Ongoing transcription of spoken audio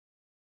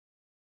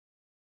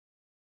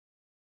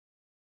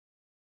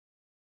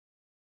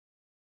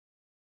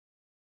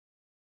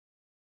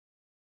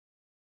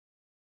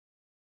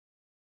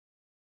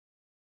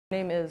My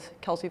name is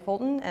Kelsey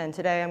Fulton, and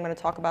today I'm going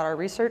to talk about our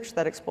research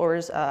that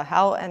explores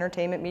how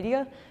entertainment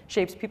media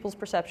shapes people's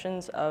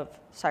perceptions of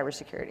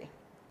cybersecurity.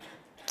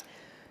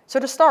 So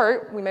to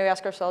start, we may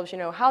ask ourselves,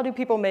 how do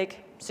people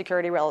make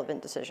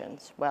security-relevant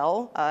decisions?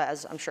 Well,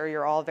 as I'm sure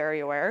you're all very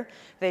aware,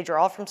 they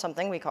draw from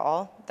something we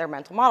call their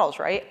mental models,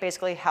 right?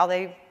 Basically, how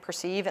they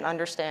perceive and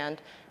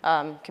understand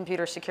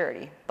computer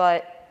security.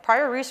 But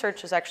prior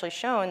research has actually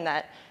shown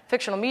that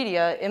fictional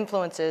media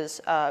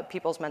influences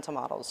people's mental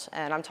models.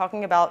 And I'm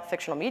talking about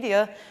fictional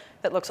media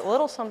that looks a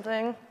little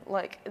something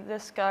like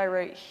this guy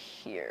right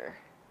here.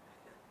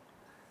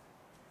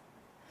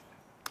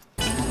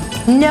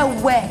 No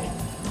way.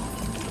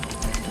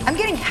 I'm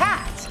getting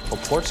hacked. A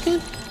port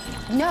scan?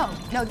 No,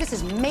 this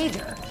is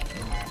major.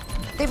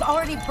 They've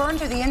already burned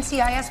through the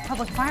NCIS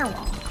public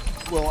firewall.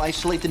 Well,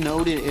 isolate the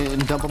node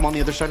and dump them on the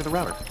other side of the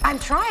router. I'm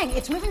trying.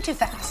 It's moving too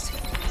fast.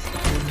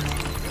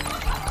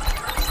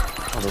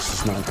 Oh, this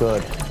is not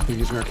good. You're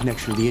using our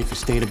connection to the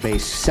APHIS database.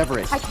 Sever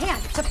it. I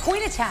can't. It's a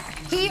point attack.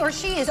 He or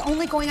she is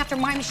only going after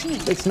my machine.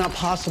 It's not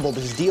possible.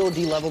 This is DoD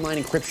level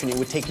 9 encryption. It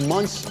would take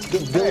months to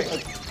get built. Hey,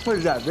 what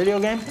is that, video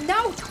game?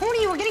 No,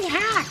 Tony, we're getting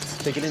hacked.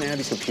 They get in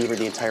Abby's computer,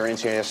 the entire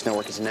NCIS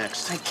network is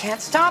next. I can't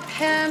stop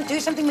him.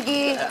 Do something,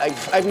 McGee.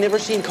 I've never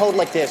seen code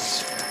like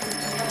this.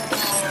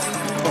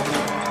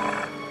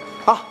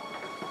 Ah,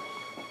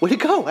 way to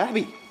go,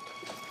 Abby.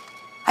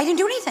 I didn't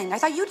do anything. I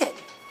thought you did.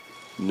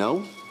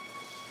 No?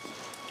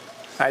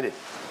 I did.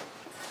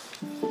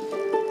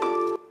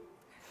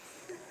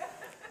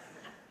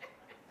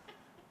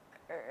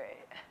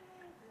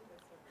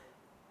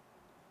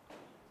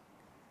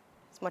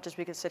 As much as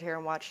we could sit here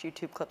and watch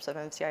YouTube clips of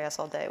NCIS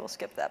all day, we'll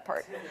skip that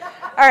part.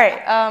 All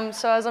right,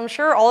 so as I'm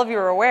sure all of you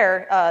are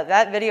aware,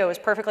 that video is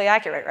perfectly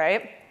accurate,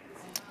 right?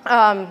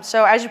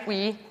 So as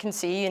we can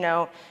see,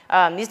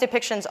 these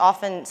depictions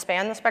often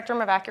span the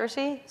spectrum of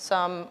accuracy,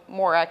 some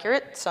more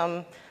accurate,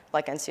 some,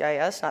 like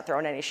NCIS, not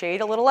throwing any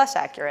shade, a little less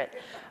accurate.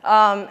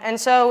 And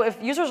so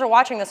if users are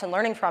watching this and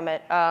learning from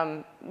it,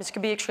 this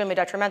could be extremely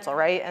detrimental,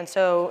 right? And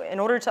so in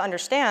order to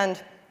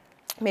understand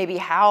maybe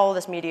how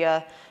this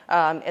media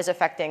is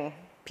affecting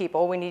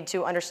people, we need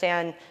to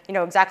understand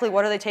exactly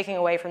what are they taking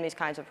away from these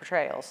kinds of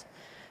portrayals.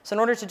 So in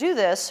order to do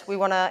this, we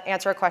want to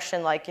answer a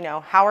question like,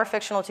 how are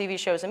fictional TV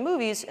shows and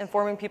movies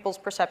informing people's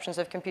perceptions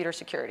of computer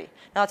security?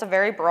 Now, that's a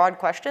very broad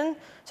question.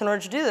 So in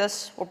order to do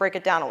this, we'll break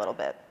it down a little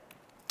bit.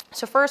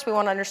 So first, we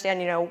want to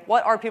understand,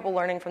 what are people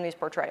learning from these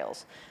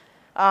portrayals?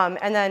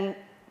 And then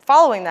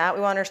following that,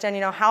 we want to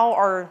understand, how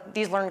are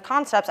these learned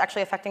concepts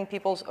actually affecting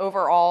people's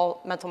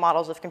overall mental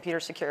models of computer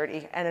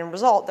security, and in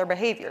result, their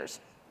behaviors.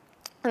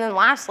 And then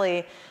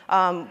lastly,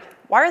 why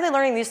are they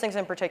learning these things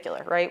in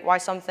particular, right? Why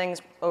some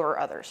things over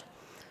others?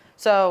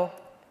 So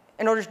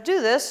in order to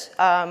do this,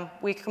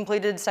 we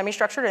completed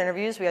semi-structured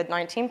interviews. We had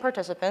 19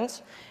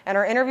 participants, and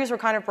our interviews were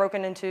kind of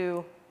broken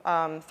into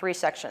 3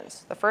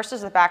 sections. The first is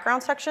the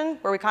background section,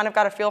 where we kind of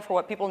got a feel for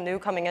what people knew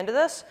coming into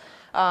this,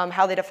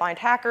 how they defined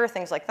hacker,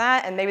 things like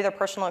that, and maybe their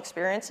personal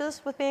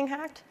experiences with being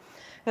hacked.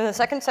 And the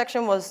second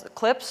section was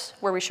clips,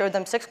 where we showed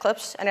them 6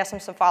 clips and asked them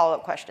some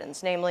follow-up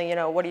questions, namely,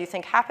 what do you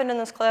think happened in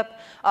this clip,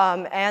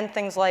 and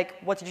things like,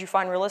 what did you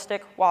find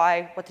realistic,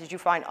 why, what did you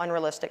find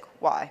unrealistic,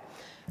 why.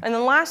 And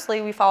then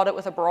lastly, we followed it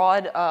with a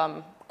broad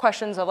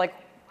questions of like,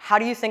 how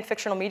do you think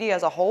fictional media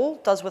as a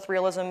whole does with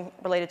realism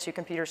related to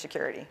computer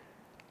security?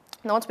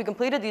 Now, once we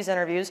completed these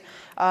interviews,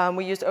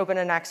 we used open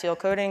and axial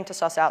coding to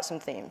suss out some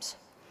themes.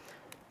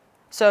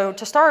 So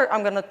to start,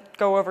 I'm going to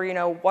go over,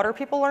 what are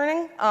people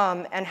learning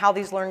and how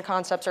these learned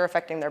concepts are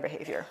affecting their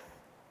behavior.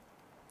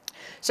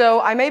 So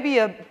I may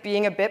be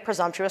being a bit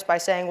presumptuous by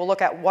saying, we'll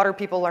look at what are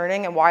people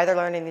learning and why they're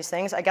learning these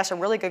things. I guess a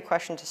really good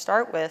question to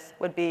start with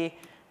would be,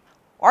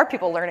 are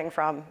people learning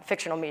from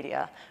fictional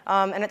media?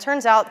 And it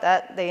turns out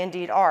that they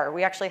indeed are.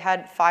 We actually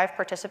had 5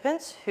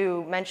 participants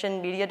who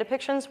mentioned media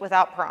depictions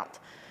without prompt.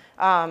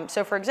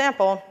 So for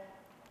example,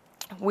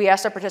 we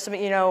asked a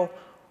participant,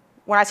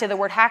 when I say the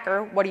word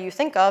hacker, what do you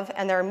think of?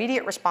 And their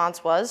immediate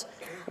response was,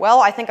 well,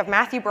 I think of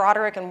Matthew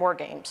Broderick and war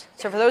games.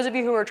 So for those of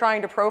you who are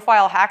trying to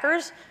profile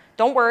hackers,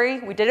 don't worry,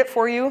 we did it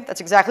for you.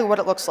 That's exactly what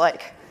it looks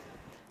like.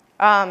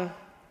 3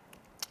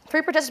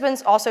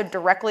 participants also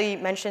directly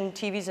mentioned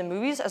TVs and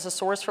movies as a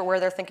source for where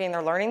they're thinking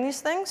they're learning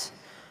these things.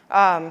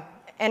 And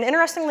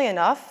interestingly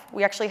enough,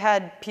 we actually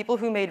had people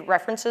who made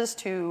references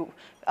to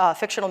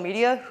fictional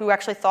media who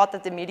actually thought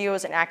that the media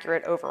was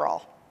inaccurate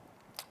overall.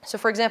 So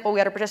for example, we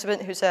had a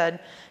participant who said,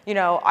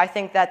 I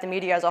think that the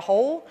media as a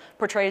whole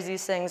portrays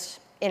these things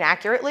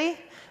inaccurately.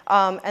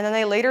 And then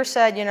they later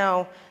said,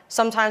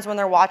 sometimes when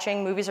they're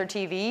watching movies or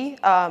TV,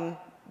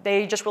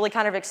 they just really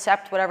kind of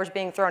accept whatever's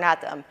being thrown at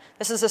them.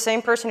 This is the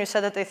same person who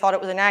said that they thought it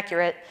was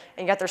inaccurate,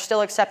 and yet they're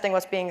still accepting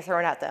what's being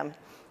thrown at them.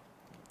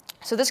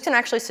 So this can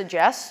actually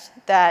suggest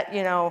that,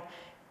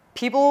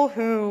 people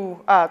who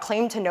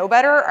claim to know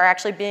better are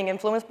actually being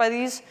influenced by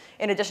these,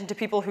 in addition to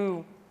people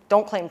who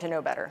don't claim to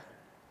know better.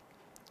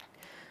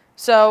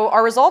 So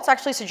our results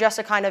actually suggest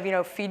a kind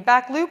of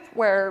feedback loop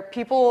where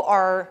people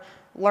are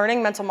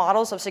learning mental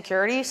models of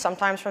security,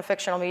 sometimes from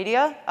fictional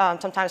media,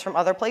 sometimes from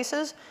other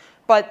places,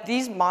 but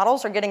these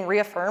models are getting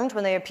reaffirmed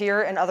when they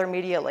appear in other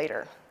media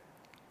later.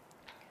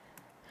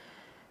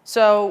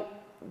 So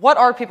what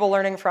are people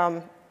learning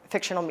from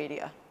fictional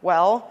media?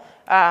 Well,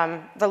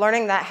 they're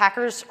learning that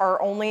hackers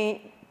are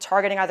only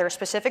targeting either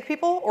specific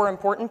people or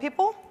important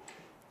people.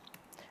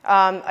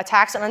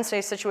 Attacks in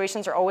unsafe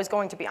situations are always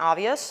going to be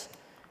obvious.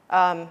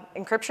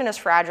 Encryption is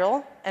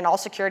fragile, and all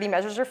security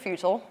measures are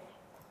futile.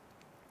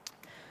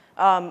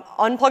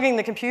 Unplugging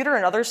the computer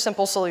and other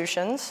simple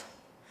solutions.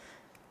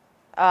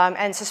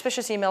 And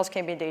suspicious emails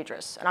can be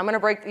dangerous. And I'm going to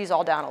break these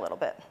all down a little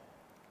bit.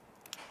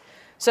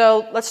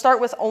 So let's start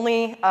with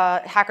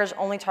hackers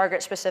only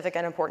target specific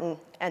and important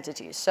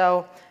entities.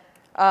 So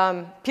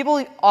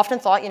people often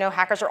thought,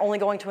 hackers are only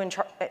going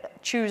to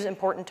choose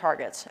important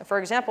targets. For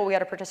example, we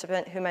had a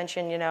participant who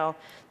mentioned,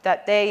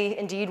 that they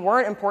indeed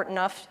weren't important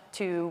enough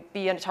to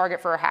be a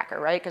target for a hacker,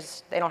 right?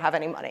 Because they don't have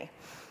any money.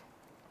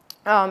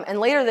 And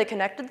later they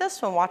connected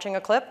this when watching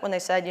a clip when they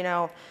said,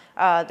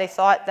 they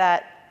thought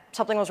that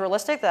something was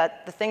realistic,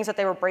 that the things that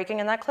they were breaking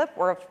in that clip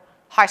were of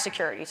high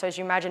security. So as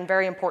you imagine,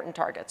 very important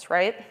targets,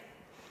 right?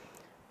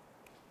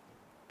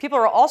 People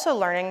are also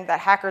learning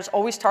that hackers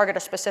always target a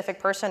specific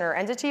person or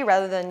entity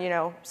rather than,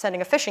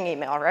 sending a phishing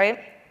email, right?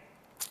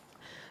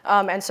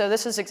 And so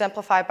this is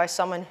exemplified by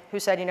someone who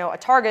said, a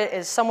target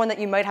is someone that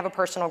you might have a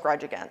personal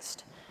grudge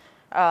against.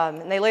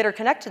 And they later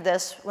connected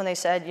this when they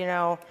said,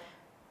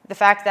 the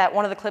fact that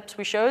one of the clips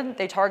we showed,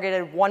 they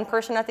targeted one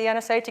person at the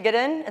NSA to get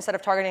in instead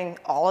of targeting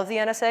all of the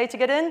NSA to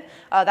get in,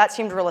 that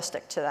seemed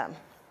realistic to them.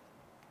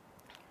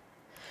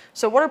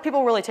 So what are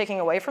people really taking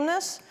away from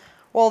this?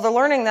 Well, they're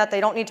learning that they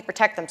don't need to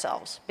protect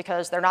themselves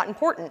because they're not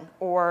important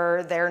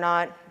or they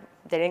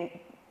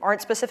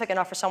aren't specific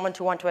enough for someone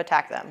to want to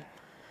attack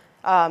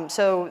them.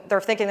 So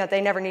they're thinking that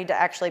they never need to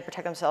actually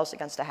protect themselves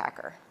against a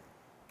hacker.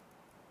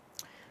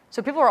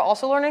 So people are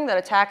also learning that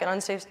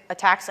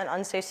attacks in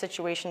unsafe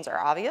situations are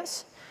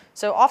obvious.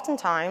 So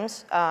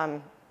oftentimes,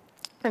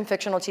 in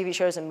fictional TV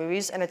shows and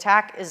movies, an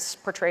attack is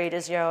portrayed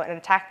as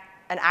an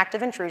act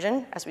of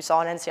intrusion, as we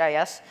saw in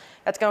NCIS,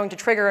 that's going to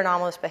trigger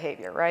anomalous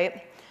behavior,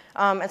 right?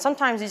 And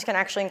sometimes these can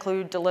actually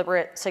include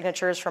deliberate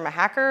signatures from a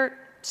hacker,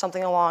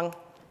 something along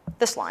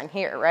this line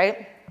here,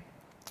 right?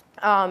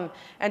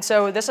 And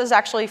so this is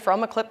actually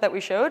from a clip that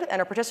we showed,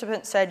 and a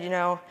participant said,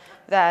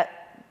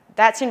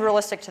 that seemed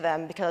realistic to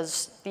them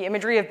because the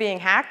imagery of being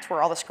hacked,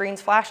 where all the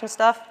screens flash and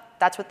stuff,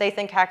 that's what they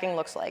think hacking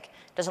looks like.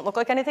 Doesn't look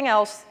like anything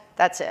else,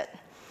 that's it.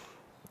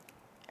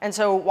 And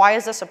so why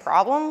is this a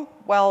problem?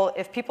 Well,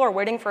 if people are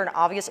waiting for an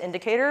obvious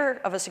indicator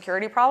of a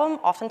security problem,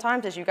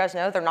 oftentimes, as you guys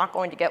know, they're not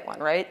going to get one,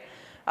 right?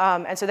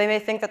 And so they may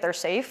think that they're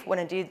safe when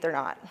indeed they're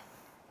not.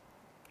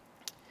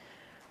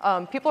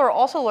 People are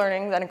also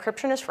learning that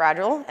encryption is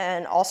fragile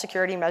and all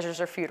security measures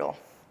are futile.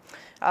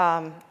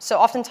 So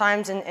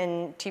oftentimes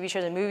in TV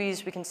shows and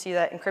movies, we can see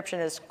that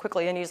encryption is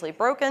quickly and easily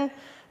broken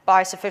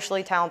by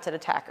sufficiently talented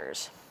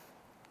attackers.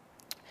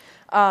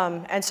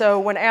 And so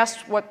when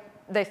asked what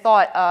they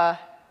thought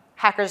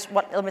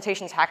what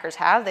limitations hackers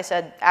have, they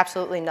said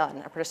absolutely none.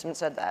 A participant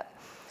said that.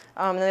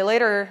 And they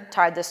later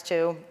tied this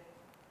to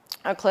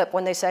a clip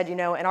when they said, in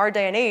our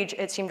day and age,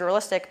 it seemed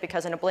realistic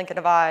because in a blink of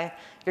an eye,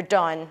 you're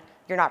done,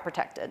 you're not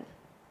protected.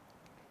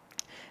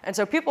 And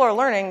so people are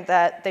learning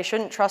that they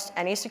shouldn't trust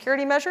any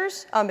security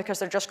measures because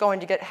they're just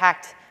going to get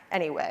hacked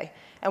anyway.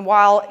 And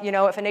while,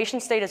 if a nation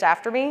state is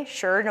after me,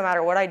 sure, no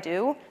matter what I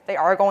do, they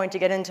are going to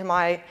get into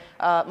my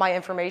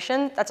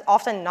information. That's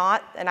often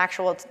not an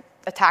actual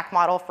attack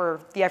model for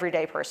the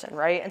everyday person,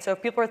 right? And so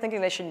if people are thinking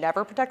they should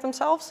never protect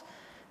themselves,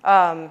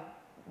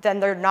 then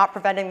they're not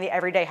preventing the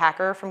everyday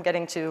hacker from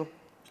getting to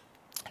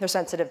their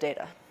sensitive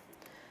data.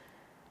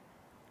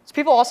 So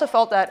people also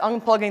felt that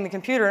unplugging the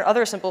computer and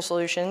other simple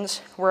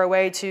solutions were a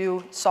way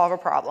to solve a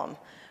problem.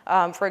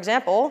 For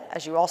example,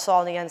 as you all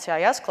saw in the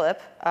NCIS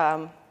clip,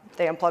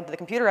 they unplugged the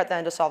computer at the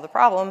end to solve the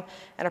problem,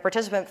 and a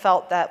participant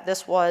felt that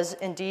this was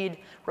indeed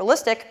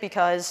realistic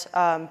because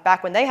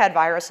back when they had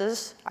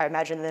viruses, I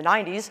imagine in the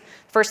 90s,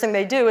 the first thing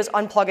they do is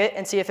unplug it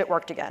and see if it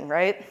worked again,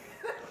 right?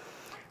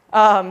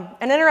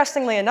 And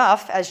interestingly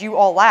enough, as you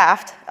all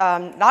laughed,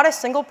 not a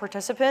single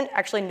participant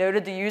actually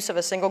noted the use of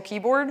a single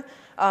keyboard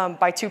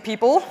by two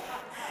people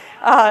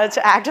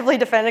to actively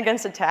defend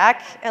against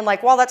attack. And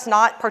while that's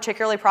not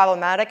particularly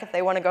problematic, if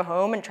they want to go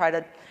home and try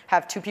to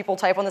have two people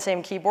type on the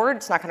same keyboard,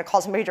 it's not going to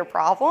cause a major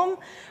problem.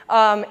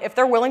 If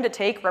they're willing to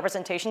take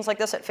representations like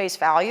this at face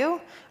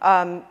value,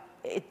 they're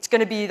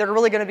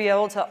really going to be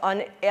able to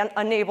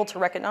unable to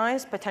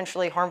recognize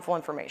potentially harmful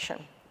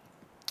information.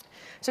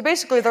 So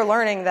basically, they're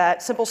learning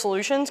that simple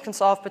solutions can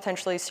solve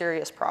potentially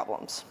serious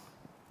problems.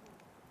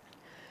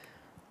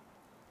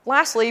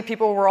 Lastly,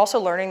 people were also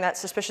learning that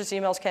suspicious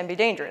emails can be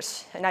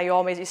dangerous. And now you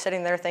all may be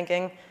sitting there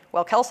thinking,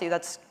 well, Kelsey,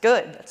 that's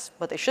good. That's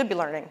what they should be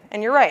learning.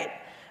 And you're right.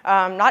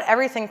 Not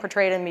everything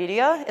portrayed in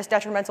media is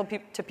detrimental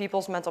to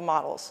people's mental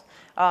models.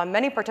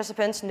 Many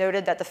participants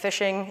noted that the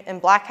phishing in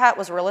Black Hat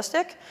was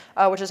realistic,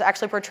 which is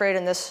actually portrayed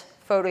in this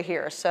photo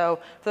here. So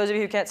for those of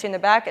you who can't see in the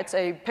back, it's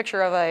a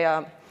picture of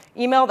a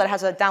email that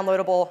has a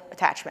downloadable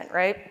attachment,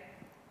 right?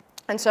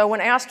 And so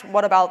when asked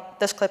what about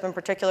this clip in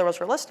particular was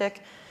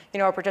realistic,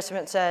 a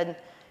participant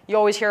said, you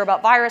always hear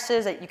about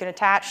viruses that you can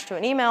attach to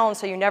an email, and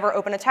so you never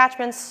open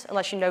attachments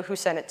unless you know who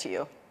sent it to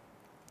you.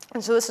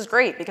 And so this is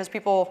great because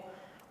people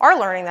are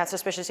learning that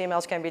suspicious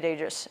emails can be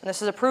dangerous. And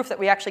this is a proof that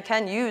we actually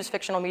can use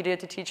fictional media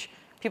to teach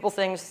people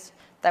things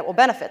that will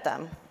benefit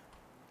them.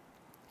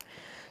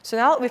 So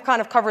now that we've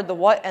kind of covered the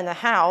what and the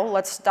how,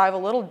 let's dive a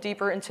little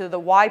deeper into the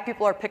why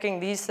people are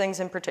picking these things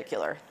in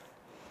particular.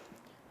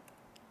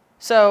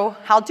 So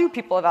how do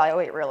people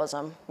evaluate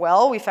realism?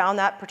 Well, we found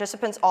that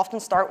participants often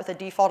start with a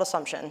default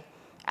assumption: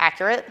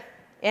 accurate,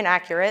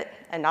 inaccurate,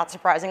 and not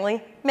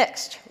surprisingly,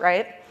 mixed,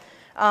 right?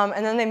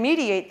 And then they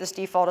mediate this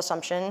default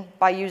assumption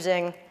by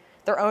using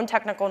their own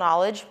technical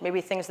knowledge,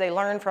 maybe things they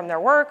learned from their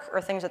work or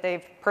things that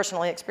they've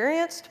personally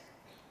experienced,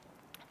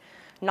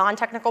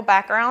 non-technical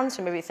backgrounds,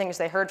 so maybe things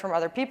they heard from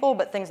other people,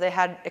 but things they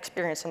had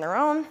experienced on their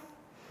own,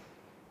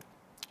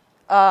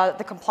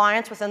 the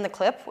compliance within the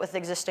clip with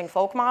existing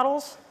folk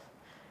models,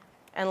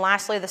 and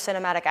lastly, the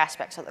cinematic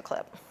aspects of the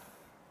clip.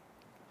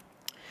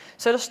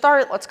 So to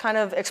start, let's kind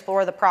of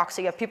explore the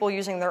proxy of people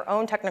using their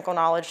own technical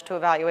knowledge to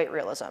evaluate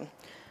realism.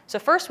 So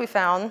first, we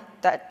found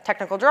that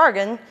technical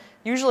jargon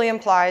usually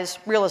implies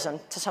realism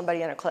to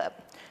somebody in a clip.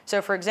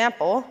 So for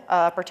example,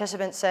 a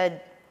participant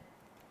said,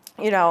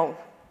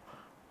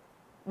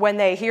 when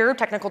they hear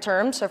technical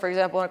terms, so for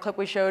example, in a clip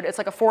we showed, it's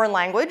like a foreign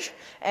language,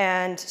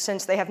 and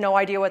since they have no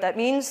idea what that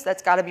means,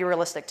 that's got to be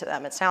realistic to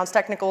them. It sounds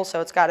technical,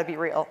 so it's got to be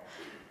real.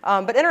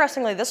 But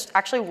interestingly, this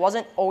actually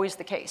wasn't always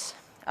the case.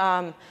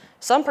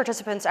 Some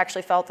participants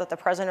actually felt that the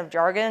presence of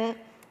jargon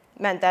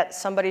meant that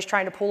somebody's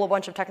trying to pull a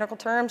bunch of technical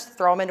terms,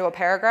 throw them into a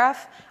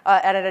paragraph,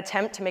 at an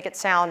attempt to make it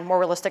sound more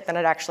realistic than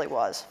it actually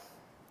was.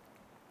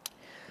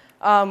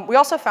 We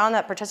also found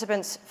that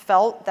participants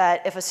felt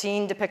that if a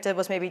scene depicted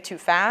was maybe too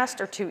fast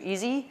or too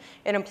easy,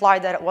 it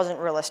implied that it wasn't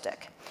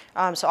realistic.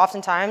 So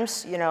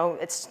oftentimes,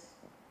 it's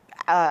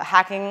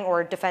hacking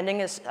or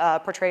defending is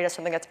portrayed as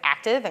something that's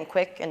active and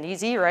quick and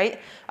easy, right?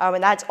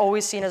 And that's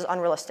always seen as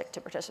unrealistic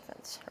to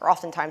participants, or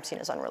oftentimes seen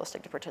as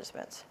unrealistic to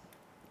participants.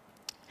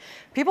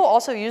 People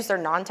also use their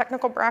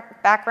non-technical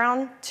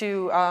background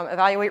to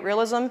evaluate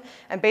realism,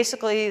 and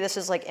basically this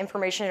is like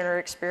information or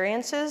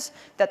experiences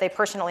that they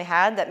personally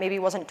had that maybe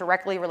wasn't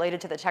directly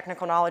related to the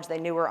technical knowledge they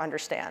knew or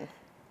understand.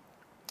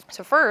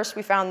 So first,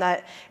 we found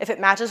that if it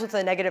matches with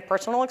a negative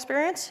personal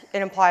experience,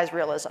 it implies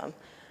realism.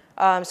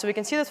 So we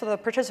can see this with a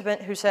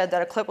participant who said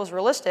that a clip was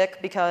realistic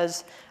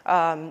because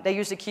they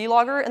used a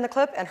keylogger in the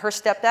clip, and her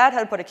stepdad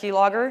had put a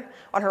keylogger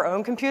on her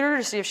own computer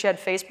to see if she had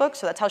Facebook,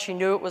 so that's how she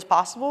knew it was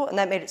possible, and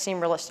that made it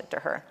seem realistic to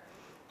her.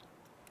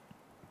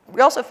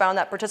 We also found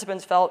that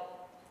participants felt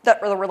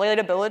that the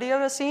relatability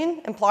of a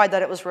scene implied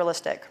that it was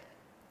realistic.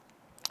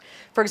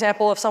 For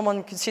example, if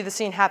someone could see the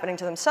scene happening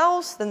to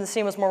themselves, then the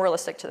scene was more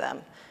realistic to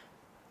them.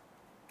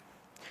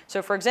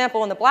 So for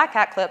example, in the Black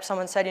Hat clip,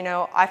 someone said,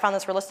 I found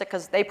this realistic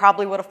because they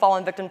probably would have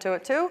fallen victim to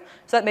it too,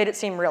 so that made it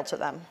seem real to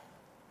them.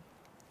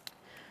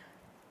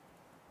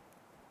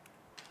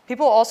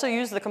 People also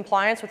use the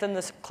compliance within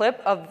this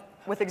clip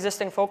with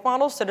existing folk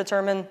models to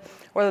determine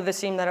whether they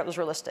seemed that it was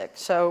realistic.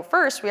 So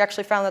first, we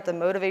actually found that the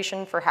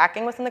motivation for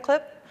hacking within the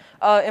clip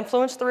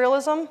influenced the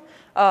realism.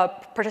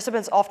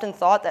 Participants often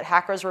thought that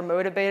hackers were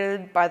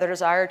motivated by their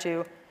desire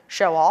to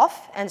show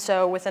off, and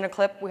so within a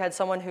clip, we had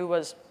someone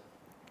who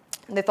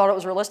they thought it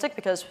was realistic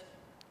because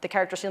the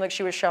character seemed like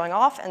she was showing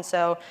off, and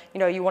so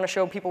you want to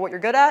show people what you're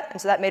good at, and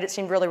so that made it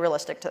seem really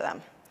realistic to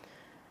them.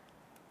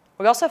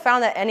 We also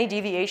found that any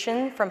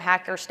deviation from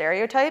hacker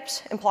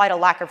stereotypes implied a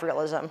lack of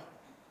realism.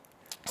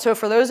 So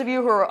for those of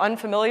you who are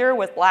unfamiliar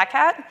with Black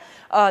Hat,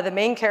 the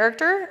main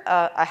character,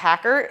 a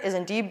hacker, is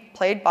indeed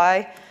played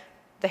by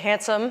the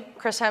handsome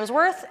Chris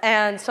Hemsworth,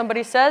 and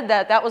somebody said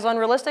that that was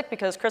unrealistic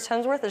because Chris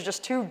Hemsworth is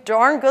just too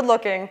darn good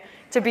looking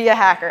to be a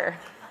hacker.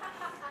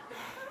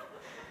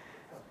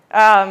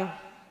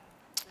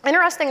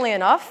 Interestingly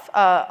enough,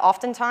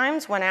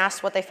 oftentimes when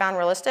asked what they found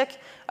realistic,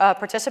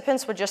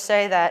 participants would just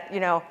say that,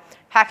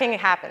 hacking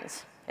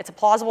happens. It's a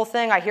plausible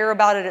thing. I hear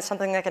about it. It's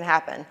something that can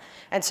happen.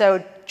 And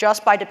so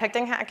just by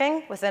depicting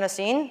hacking within a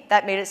scene,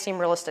 that made it seem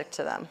realistic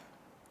to them.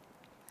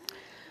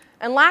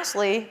 And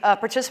lastly,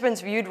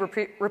 participants viewed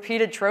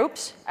repeated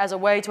tropes as a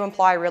way to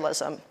imply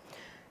realism.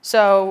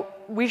 So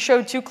we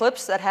showed two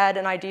clips that had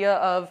an idea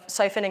of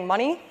siphoning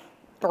money,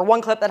 or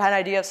one clip that had an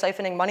idea of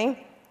siphoning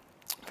money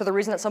for the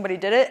reason that somebody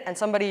did it, and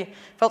somebody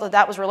felt that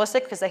that was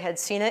realistic because they had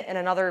seen it in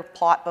another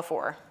plot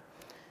before.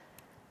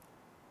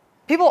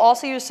 People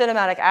also use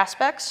cinematic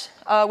aspects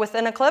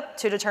within a clip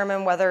to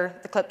determine whether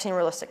the clip seemed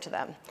realistic to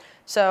them.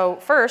 So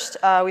first,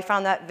 we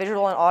found that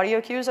visual and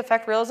audio cues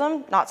affect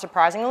realism, not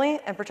surprisingly,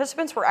 and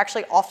participants were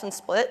actually often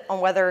split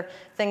on whether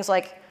things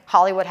like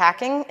Hollywood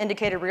hacking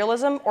indicated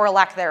realism or a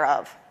lack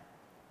thereof.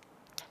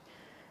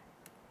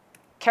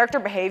 Character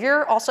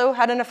behavior also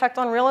had an effect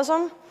on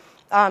realism.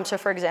 So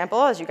for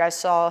example, as you guys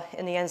saw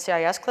in the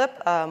NCIS clip,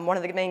 one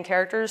of the main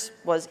characters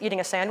was eating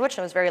a sandwich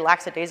and was very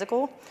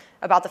lackadaisical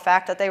about the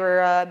fact that they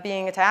were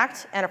being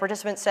attacked. And a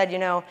participant said,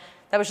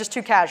 that was just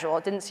too casual.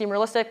 It didn't seem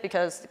realistic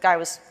because the guy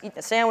was eating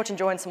a sandwich,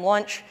 enjoying some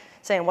lunch,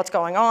 saying what's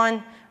going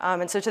on.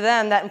 And so to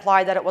them, that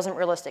implied that it wasn't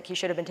realistic. He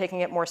should have been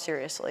taking it more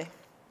seriously.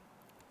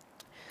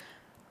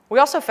 We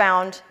also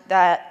found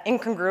that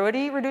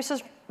incongruity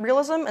reduces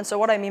realism. And so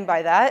what I mean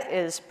by that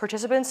is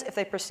participants, if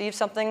they perceive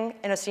something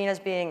in a scene as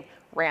being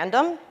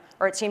random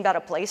or it seemed out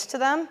of place to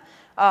them,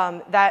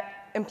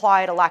 that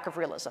implied a lack of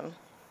realism.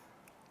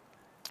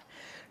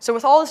 So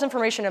with all this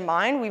information in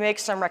mind, we make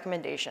some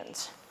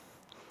recommendations.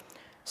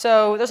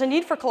 So there's a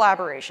need for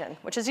collaboration,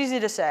 which is easy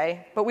to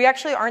say, but we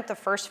actually aren't the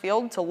first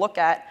field to look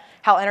at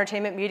how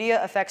entertainment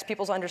media affects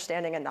people's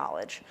understanding and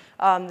knowledge.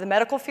 The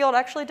medical field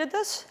actually did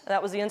this. And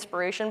that was the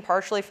inspiration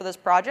partially for this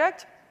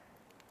project.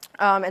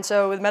 And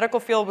so the medical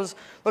field was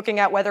looking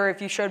at whether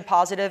if you showed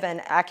positive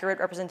and accurate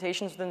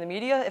representations within the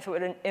media, if it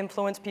would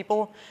influence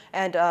people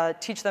and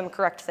teach them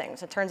correct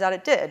things. It turns out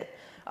it did.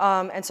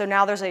 And so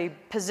now there's a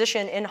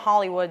position in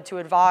Hollywood to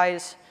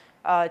advise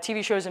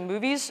TV shows and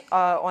movies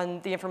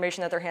on the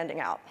information that they're handing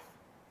out.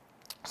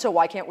 So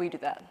why can't we do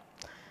that?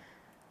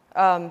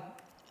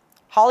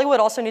 Hollywood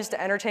also needs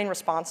to entertain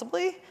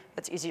responsibly.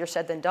 That's easier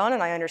said than done,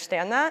 and I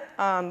understand that.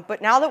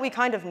 But now that we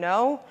kind of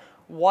know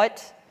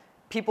what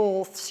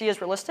people see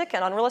as realistic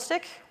and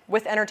unrealistic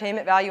with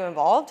entertainment value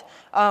involved,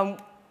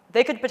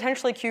 they could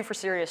potentially cue for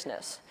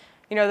seriousness.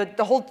 You know,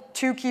 the whole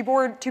two people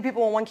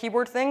on one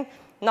keyboard thing,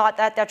 not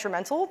that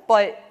detrimental,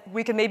 but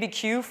we could maybe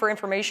cue for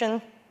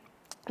information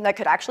that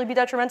could actually be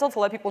detrimental to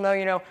let people know,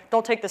 you know,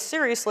 don't take this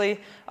seriously,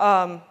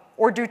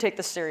 or do take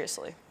this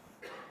seriously.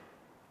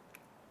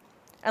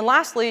 And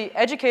lastly,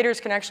 educators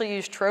can actually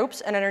use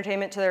tropes and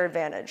entertainment to their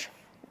advantage.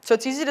 So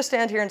it's easy to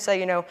stand here and say,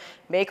 you know,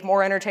 make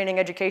more entertaining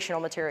educational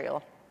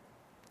material.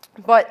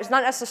 But it's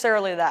not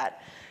necessarily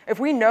that. If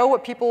we know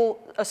what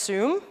people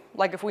assume,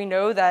 like if we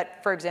know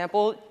that, for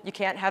example, you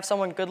can't have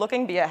someone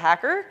good-looking be a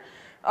hacker,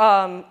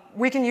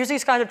 we can use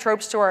these kinds of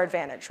tropes to our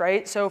advantage,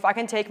 right? So if I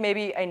can take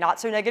maybe a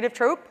not-so-negative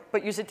trope,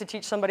 but use it to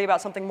teach somebody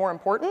about something more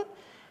important,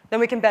 then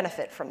we can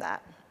benefit from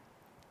that.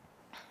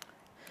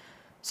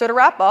 So to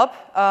wrap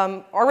up,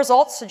 our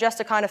results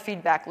suggest a kind of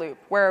feedback loop,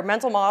 where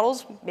mental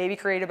models, maybe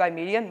created by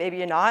media,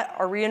 maybe not,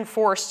 are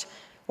reinforced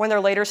when they're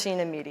later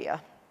seen in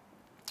media.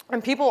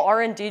 And people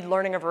are indeed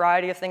learning a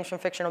variety of things from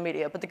fictional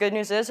media, but the good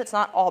news is it's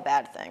not all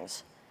bad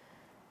things.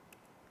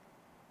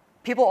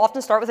 People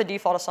often start with a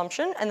default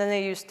assumption, and then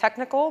they use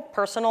technical,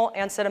 personal,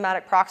 and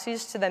cinematic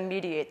proxies to then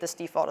mediate this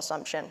default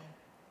assumption.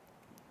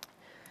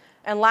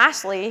 And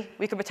lastly,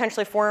 we could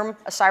potentially form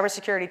a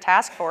cybersecurity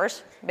task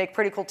force, make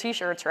pretty cool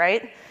t-shirts,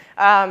 right?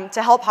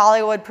 To help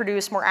Hollywood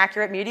produce more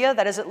accurate media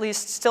that is at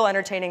least still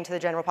entertaining to the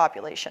general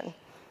population.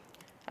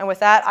 And with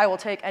that, I will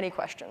take any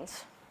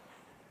questions.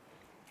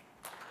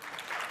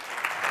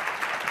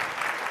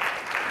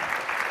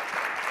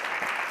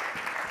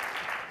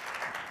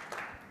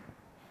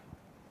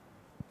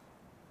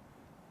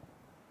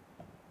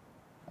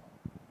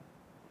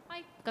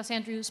 Gus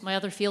Andrews. My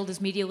other field is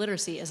media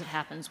literacy, as it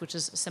happens, which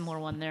is a similar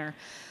one there.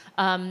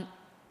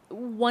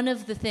 One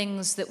of the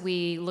things that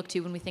we look to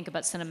when we think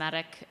about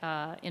cinematic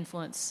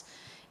influence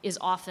is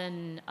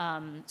often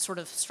sort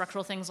of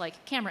structural things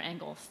like camera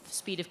angle,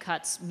 speed of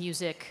cuts,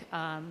 music,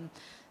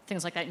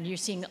 things like that. And you're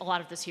seeing a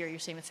lot of this here. You're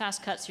seeing the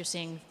fast cuts, you're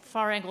seeing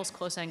far angles,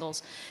 close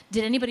angles.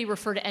 Did anybody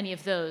refer to any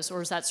of those,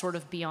 or is that sort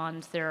of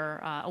beyond their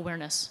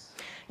awareness?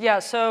 Yeah,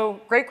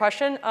 so great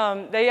question.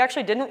 They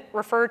actually didn't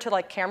refer to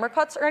like camera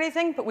cuts or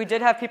anything, but we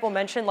did have people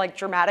mention like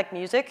dramatic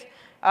music,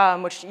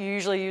 which you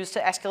usually use to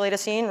escalate a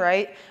scene,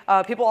 right?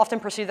 People often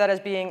perceive that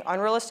as being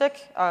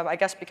unrealistic, I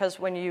guess because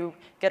when you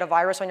get a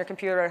virus on your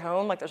computer at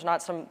home, like there's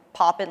not some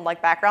pop-in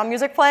like background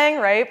music playing,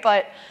 right?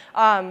 But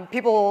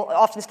people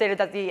often stated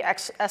that the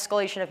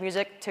escalation of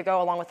music to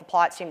go along with the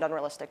plot seemed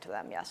unrealistic to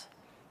them, yes.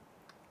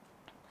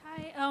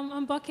 Hi,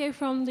 I'm Bake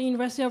from the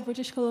University of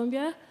British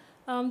Columbia.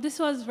 This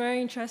was very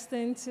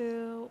interesting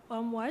to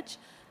watch.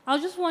 I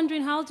was just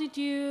wondering, how did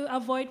you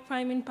avoid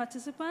priming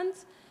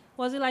participants?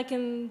 Was it like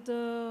in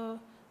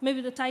maybe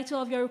the title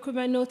of your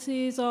recruitment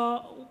notice,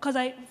 or because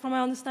from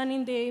my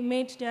understanding, they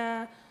made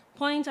their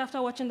point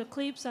after watching the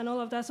clips and all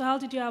of that. So how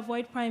did you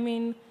avoid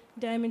priming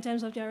them in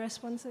terms of their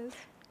responses?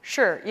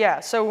 Sure,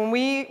 yeah. So when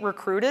we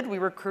recruited, we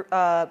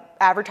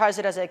advertised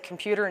it as a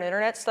computer and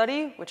internet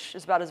study, which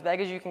is about as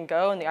vague as you can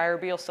go, and the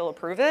IRB will still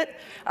approve it.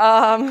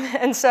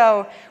 And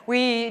so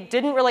we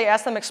didn't really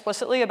ask them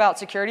explicitly about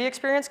security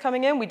experience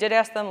coming in. We did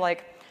ask them,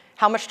 like,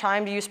 how much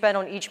time do you spend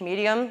on each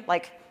medium,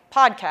 like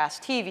podcasts,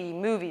 TV,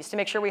 movies, to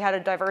make sure we had a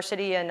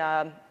diversity in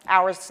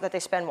hours that they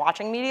spend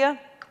watching media.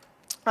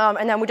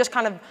 And then we just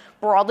kind of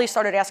broadly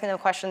started asking them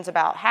questions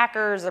about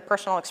hackers, their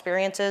personal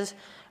experiences.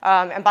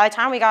 And by the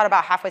time we got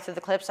about halfway through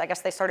the clips, I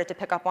guess they started to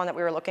pick up on that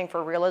we were looking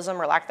for realism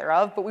or lack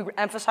thereof. But we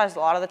emphasized a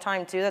lot of the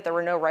time, too, that there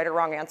were no right or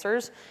wrong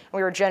answers. And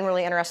we were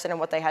genuinely interested in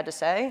what they had to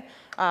say.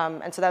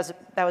 And so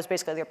that was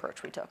basically the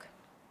approach we took.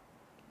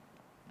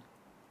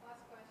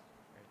 Last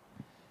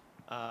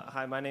question.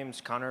 Hi, my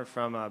name's Connor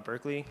from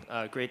Berkeley.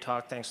 Great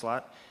talk. Thanks a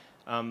lot.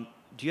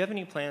 Do you have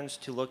any plans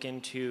to look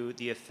into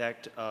the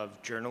effect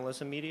of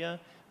journalism media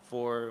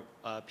for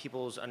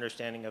people's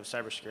understanding of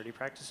cybersecurity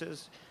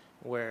practices,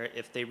 where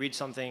if they read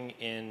something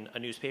in a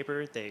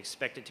newspaper, they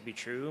expect it to be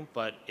true,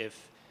 but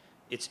if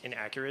it's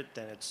inaccurate,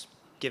 then it's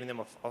giving them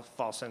a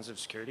false sense of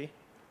security?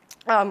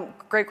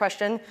 Great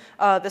question.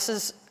 This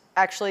is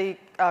actually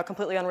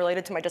completely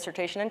unrelated to my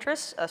dissertation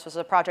interests. This was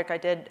a project I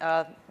did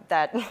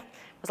that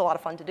was a lot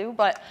of fun to do,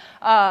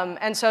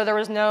 and so there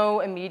was no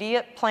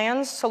immediate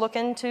plans to look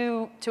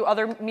into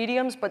other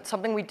mediums, but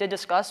something we did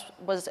discuss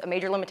was a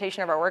major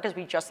limitation of our work is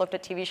we just looked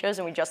at TV shows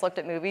and we just looked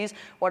at movies.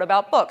 What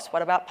about books?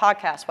 What about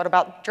podcasts? What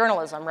about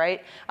journalism,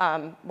 right?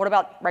 What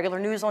about regular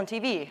news on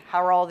TV?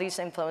 How are all these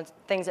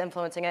things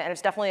influencing it? And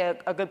it's definitely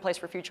a good place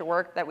for future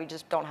work that we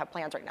just don't have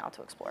plans right now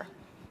to explore.